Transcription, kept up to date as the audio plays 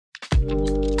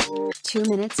2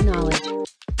 minutes knowledge.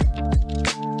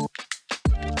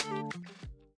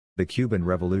 The Cuban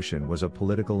Revolution was a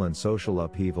political and social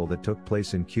upheaval that took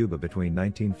place in Cuba between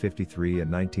 1953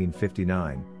 and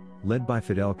 1959, led by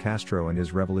Fidel Castro and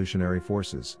his revolutionary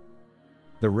forces.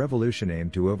 The revolution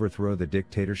aimed to overthrow the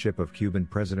dictatorship of Cuban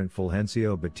President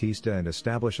Fulgencio Batista and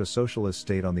establish a socialist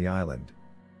state on the island.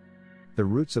 The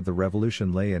roots of the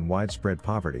revolution lay in widespread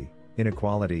poverty,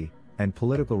 inequality, and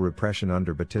political repression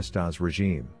under Batista's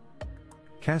regime.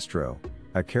 Castro,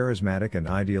 a charismatic and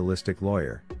idealistic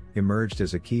lawyer, emerged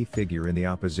as a key figure in the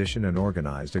opposition and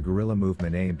organized a guerrilla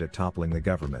movement aimed at toppling the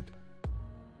government.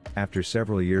 After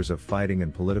several years of fighting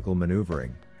and political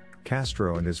maneuvering,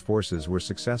 Castro and his forces were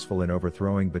successful in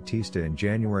overthrowing Batista in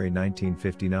January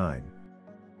 1959.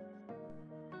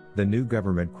 The new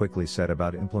government quickly set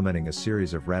about implementing a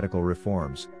series of radical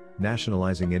reforms,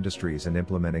 nationalizing industries and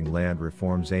implementing land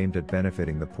reforms aimed at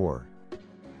benefiting the poor.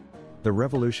 The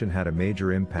revolution had a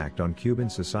major impact on Cuban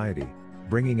society,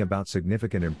 bringing about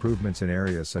significant improvements in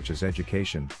areas such as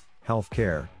education, health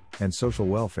care, and social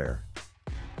welfare.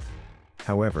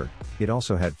 However, it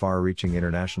also had far-reaching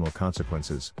international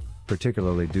consequences,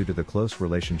 particularly due to the close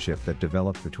relationship that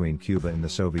developed between Cuba and the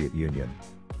Soviet Union.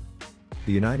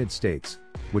 The United States,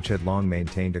 which had long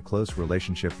maintained a close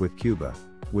relationship with Cuba,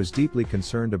 was deeply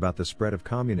concerned about the spread of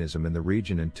communism in the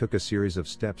region and took a series of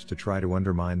steps to try to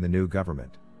undermine the new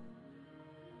government.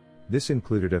 This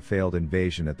included a failed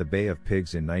invasion at the Bay of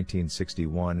Pigs in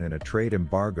 1961 and a trade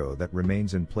embargo that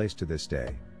remains in place to this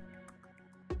day.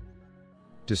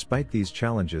 Despite these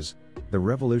challenges, the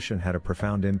revolution had a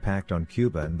profound impact on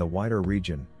Cuba and the wider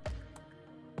region,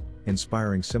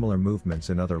 inspiring similar movements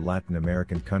in other Latin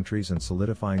American countries and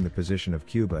solidifying the position of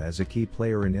Cuba as a key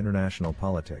player in international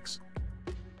politics.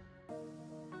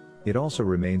 It also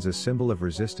remains a symbol of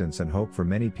resistance and hope for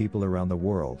many people around the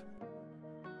world,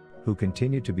 who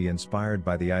continue to be inspired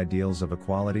by the ideals of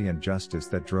equality and justice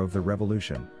that drove the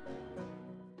revolution.